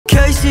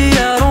pricey,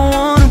 I don't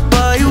wanna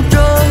buy you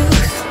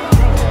drugs.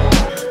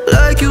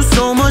 Like you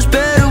so much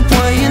better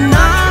when you're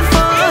not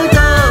fucked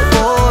up.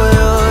 Oh,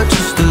 you're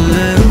just a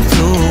little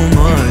too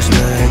much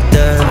like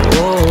that.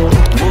 Whoa,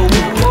 whoa,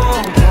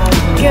 whoa,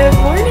 whoa. Good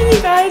morning,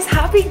 you guys.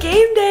 Happy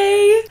game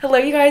day. Hello,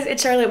 you guys.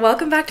 It's Charlotte.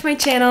 Welcome back to my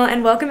channel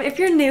and welcome if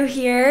you're new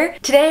here.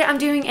 Today, I'm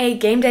doing a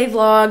game day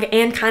vlog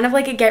and kind of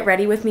like a get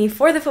ready with me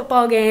for the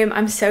football game.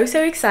 I'm so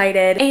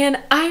excited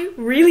and I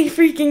really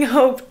freaking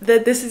hope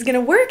that this is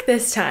gonna work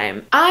this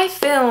time. I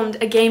filmed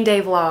a game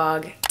day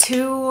vlog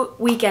 2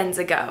 weekends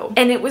ago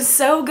and it was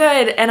so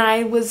good and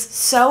I was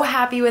so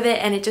happy with it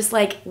and it just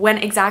like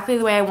went exactly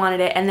the way I wanted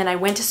it, and then I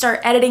went to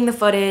start editing the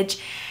footage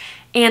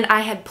and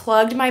I had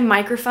plugged my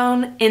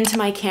microphone into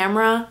my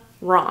camera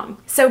wrong.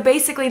 So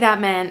basically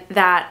that meant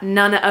that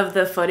none of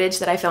the footage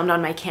that I filmed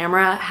on my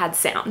camera had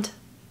sound.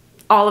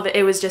 All of it,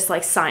 it was just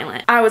like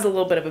silent. I was a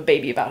little bit of a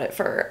baby about it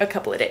for a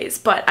couple of days,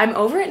 but I'm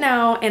over it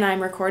now and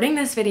I'm recording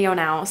this video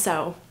now,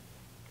 so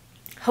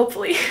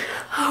hopefully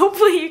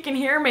you can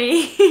hear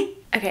me.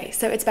 Okay,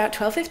 so it's about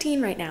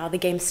 12:15 right now. The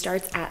game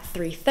starts at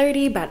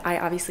 3:30, but I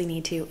obviously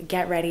need to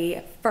get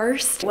ready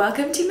first.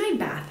 Welcome to my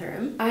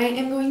bathroom. I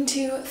am going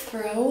to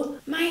throw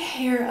my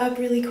hair up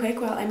really quick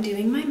while I'm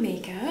doing my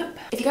makeup.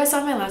 If you guys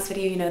saw my last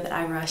video, you know that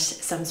I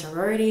rushed some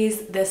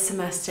sororities this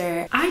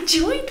semester. I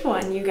joined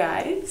one, you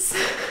guys.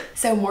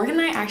 So Morgan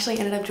and I actually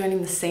ended up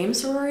joining the same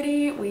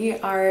sorority. We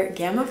are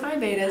Gamma Phi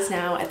Betas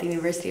now at the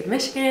University of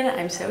Michigan.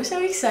 I'm so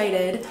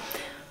excited.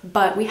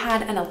 But we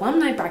had an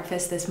alumni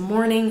breakfast this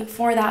morning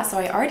for that, so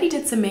I already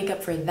did some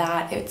makeup for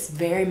that. It's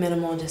very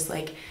minimal, just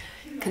like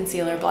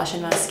concealer, blush,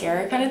 and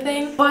mascara kind of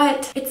thing.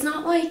 But it's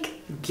not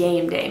like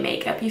game day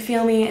makeup, you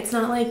feel me? It's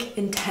not like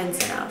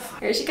intense enough.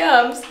 Here she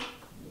comes.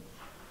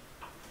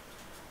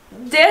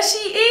 There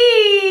she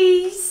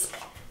is!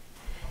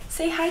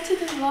 Say hi to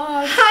the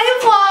vlog. Hi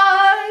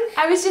vlog!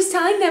 I was just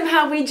telling them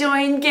how we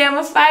joined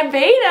Gamma Phi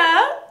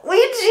Beta. We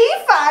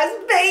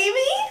G5s,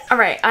 baby!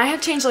 Alright, I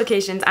have changed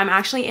locations. I'm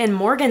actually in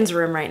Morgan's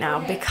room right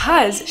now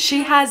because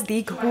she has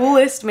the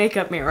coolest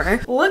makeup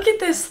mirror. Look at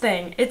this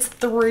thing. It's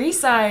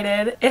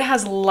 3-sided. It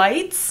has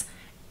lights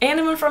and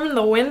in from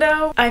the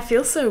window. I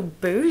feel so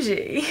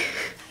bougie.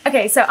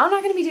 Okay, so I'm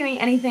not going to be doing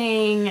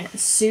anything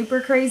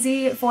super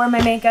crazy for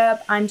my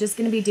makeup. I'm just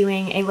going to be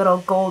doing a little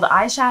gold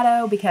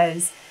eyeshadow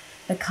because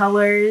the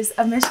colors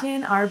of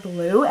Michigan are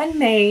blue and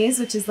maize,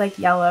 which is like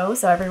yellow,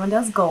 so everyone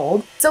does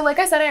gold. So like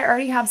I said, I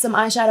already have some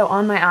eyeshadow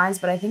on my eyes,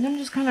 but I think I'm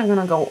just kind of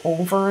gonna go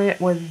over it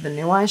with the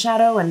new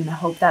eyeshadow and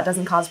hope that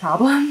doesn't cause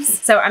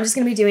problems. So I'm just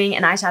gonna be doing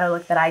an eyeshadow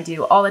look that I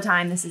do all the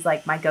time. This is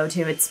like my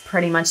go-to. It's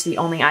pretty much the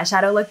only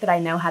eyeshadow look that I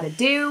know how to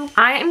do.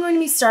 I am going to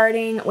be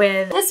starting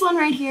with this one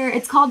right here.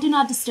 It's called Do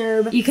Not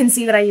Disturb. You can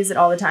see that I use it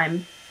all the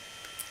time.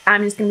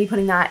 I'm just going to be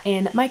putting that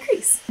in my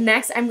crease.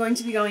 Next, I'm going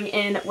to be going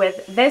in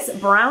with this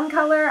brown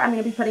color. I'm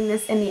going to be putting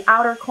this in the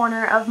outer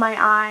corner of my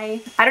eye.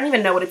 I don't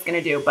even know what it's going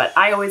to do, but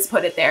I always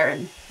put it there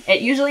and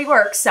it usually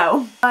works,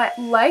 so. But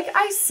like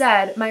I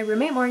said, my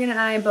roommate Morgan and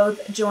I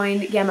both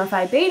joined Gamma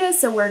Phi Beta,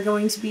 so we're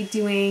going to be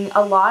doing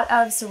a lot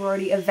of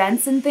sorority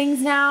events and things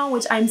now,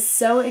 which I'm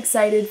so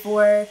excited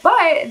for.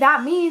 But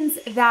that means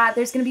that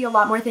there's going to be a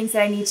lot more things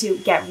that I need to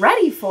get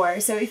ready for.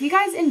 So if you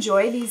guys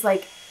enjoy these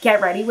like get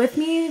ready with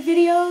me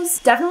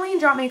videos, definitely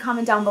drop me a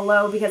comment down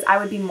below because I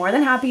would be more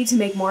than happy to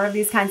make more of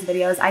these kinds of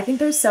videos. I think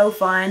they're so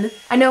fun.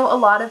 I know a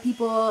lot of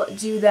people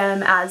do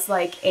them as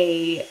like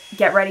a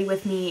get ready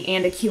with me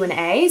and a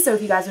Q&A, so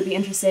if you guys would be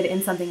interested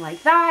in something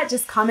like that,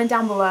 just comment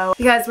down below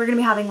because we're gonna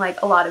be having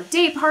like a lot of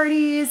date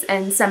parties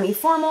and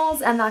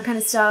semi-formals and that kind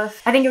of stuff.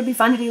 I think it would be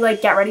fun to do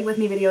like get ready with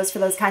me videos for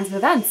those kinds of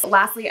events.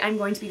 Lastly, I'm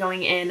going to be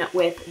going in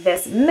with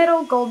this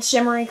middle gold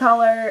shimmery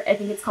color. I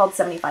think it's called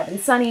 75 and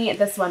Sunny,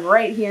 this one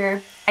right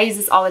here. I use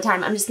this all the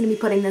time. I'm just going to be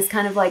putting this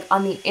kind of like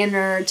on the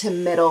inner to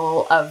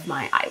middle of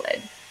my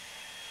eyelid.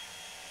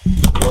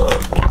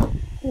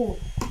 Ooh.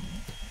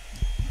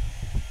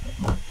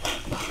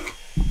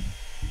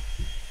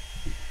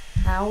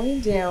 How we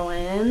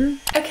doing?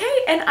 Okay,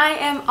 and I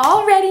am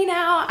all ready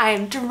now. I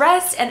am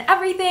dressed and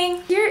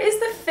everything. Here is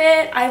the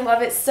fit. I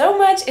love it so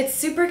much. It's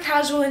super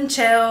casual and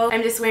chill.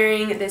 I'm just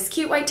wearing this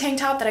cute white tank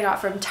top that I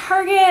got from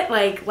Target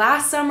like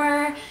last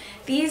summer.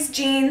 These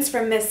jeans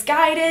from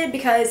Misguided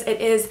because it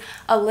is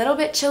a little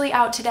bit chilly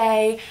out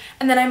today.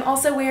 And then I'm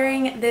also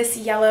wearing this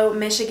yellow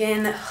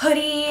Michigan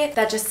hoodie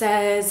that just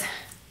says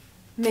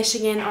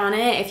Michigan on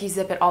it if you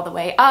zip it all the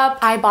way up.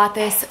 I bought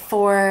this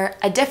for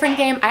a different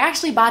game. I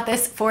actually bought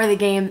this for the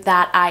game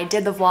that I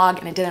did the vlog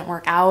and it didn't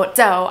work out.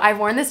 So I've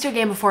worn this to a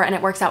game before and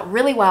it works out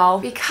really well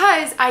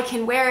because I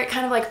can wear it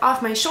kind of like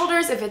off my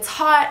shoulders if it's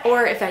hot,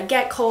 or if I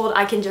get cold,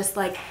 I can just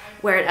like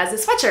wear it as a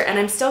sweatshirt and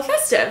I'm still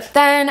festive.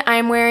 Then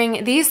I'm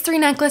wearing these 3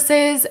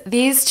 necklaces.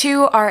 These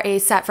 2 are a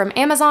set from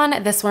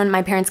Amazon. This one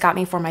my parents got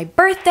me for my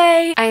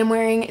birthday. I am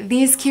wearing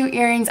these cute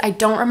earrings. I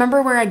don't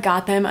remember where I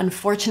got them,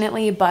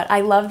 unfortunately, but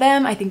I love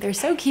them. I think they're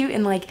so cute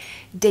and like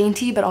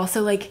dainty, but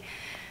also like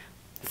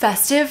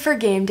festive for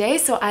game day,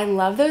 so I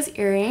love those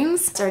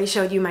earrings. I already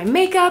showed you my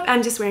makeup.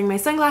 I'm just wearing my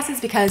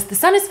sunglasses because the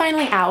sun is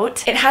finally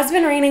out. It has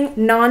been raining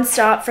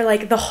non-stop for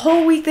like the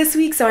whole week this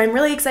week, so I'm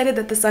really excited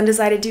that the sun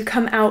decided to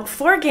come out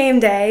for game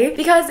day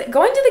because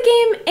going to the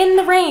game in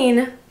the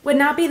rain would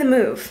not be the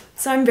move.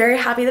 So I'm very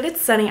happy that it's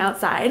sunny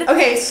outside.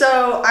 Okay,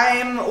 so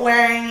I'm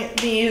wearing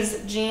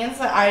these jeans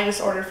that I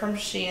just ordered from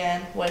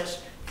Shein, which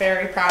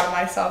very proud of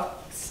myself.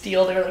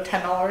 Steal, they were like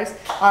 $10.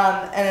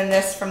 And then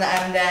this from the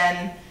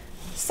M&N,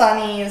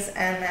 Sunnies,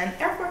 and then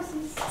Air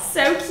Forces.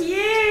 So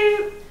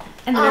cute.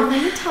 And then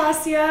from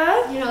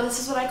Natasha. You know, this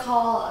is what I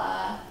call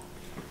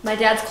my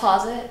dad's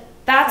closet.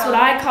 That's what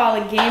I call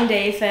a game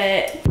day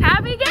fit.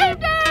 Happy game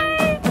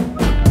day!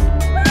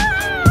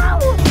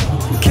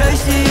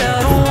 Casey,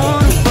 I don't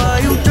wanna buy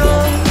you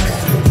drugs.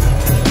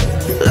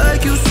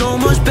 Like you so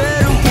much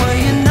better when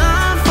you're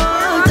not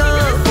fucked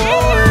up. Oh,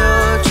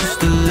 you're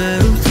just a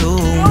little too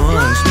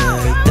much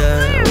like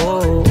that.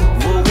 Whoa,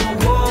 whoa,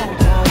 whoa,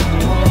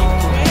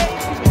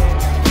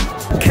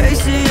 whoa.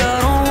 Casey, I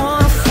don't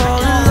wanna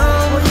fall in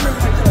love.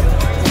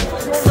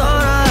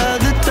 Thought I had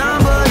the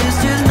time, but it's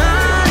just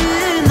not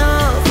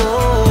enough.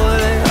 Oh,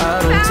 I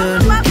don't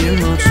tend to give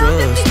no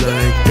trust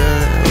like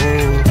that.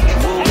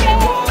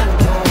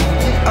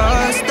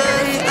 I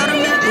stay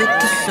adamant with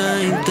the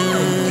same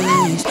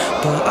things,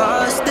 but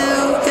I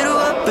still hit her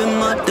up in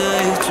my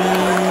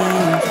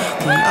daydreams.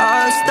 When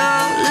I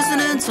stop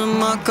listening to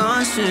my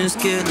conscience,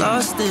 get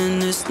lost in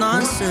this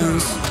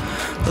nonsense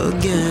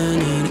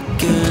again and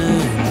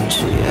again.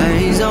 She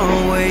hangs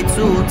on way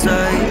too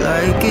tight,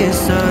 like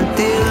it's a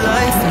dear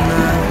life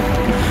tonight.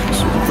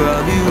 She'll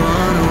probably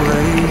run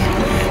away.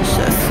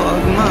 Said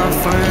fuck my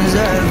friend's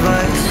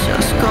advice,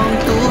 just come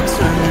through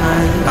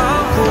tonight.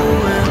 I'll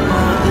ruin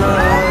my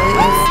life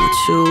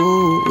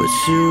with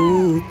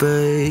you,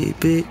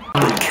 baby.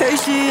 But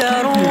Casey, I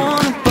don't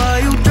wanna buy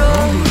you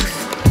drugs.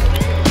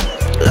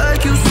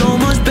 Like you so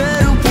much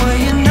better when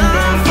you're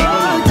not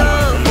fucked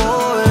up. Oh,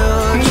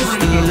 you're just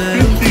a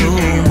little too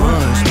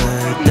much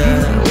like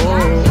that.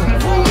 Whoa.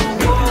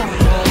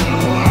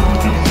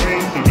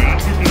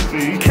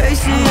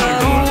 Casey, I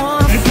don't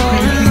wanna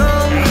fall in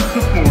love.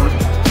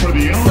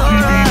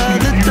 Thought I had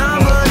the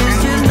time, but it's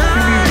just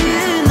not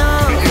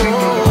enough.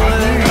 Oh,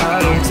 I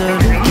don't tell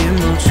you give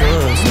no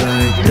trust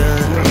like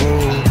that.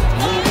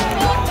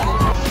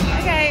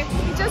 Okay,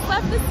 we just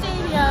left the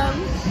stadium.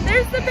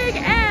 There's the big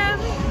M.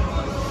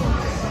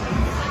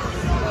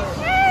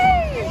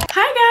 Yay!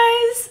 Hi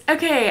guys!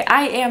 Okay,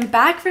 I am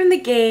back from the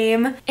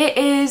game. It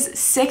is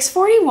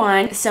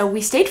 6:41, so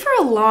we stayed for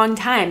a long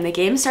time. The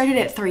game started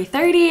at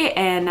 3:30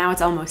 and now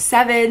it's almost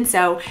 7,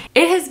 so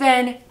it has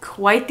been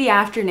quite the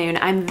afternoon.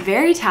 I'm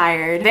very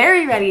tired,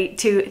 very ready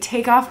to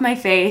take off my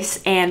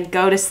face and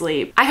go to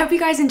sleep. I hope you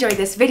guys enjoyed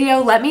this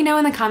video. Let me know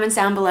in the comments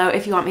down below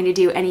if you want me to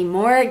do any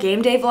more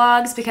game day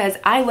vlogs because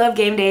I love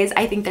game days.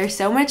 I think they're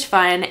so much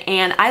fun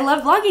and I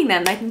love vlogging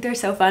them. I think they're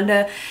so fun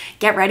to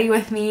get ready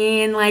with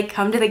me and like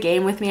come to the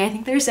game with me. I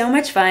think they're so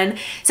much fun.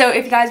 So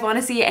if you guys want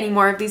to see any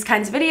more of these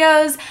kinds of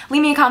videos,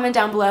 leave me a comment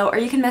down below or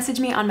you can message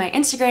me on my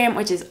Instagram,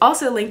 which is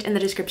also linked in the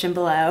description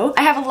below.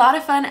 I have a lot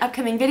of fun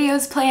upcoming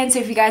videos planned, so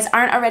if you guys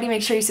aren't already,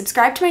 make sure you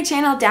subscribe to my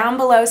channel down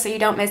below so you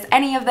don't miss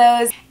any of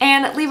those,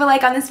 and leave a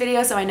like on this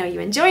video so I know you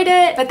enjoyed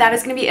it. But that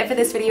is going to be it for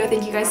this video.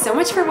 Thank you guys so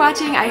much for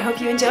watching. I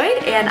hope you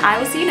enjoyed, and I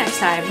will see you next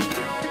time.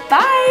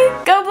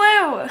 Bye! Go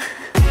Blue!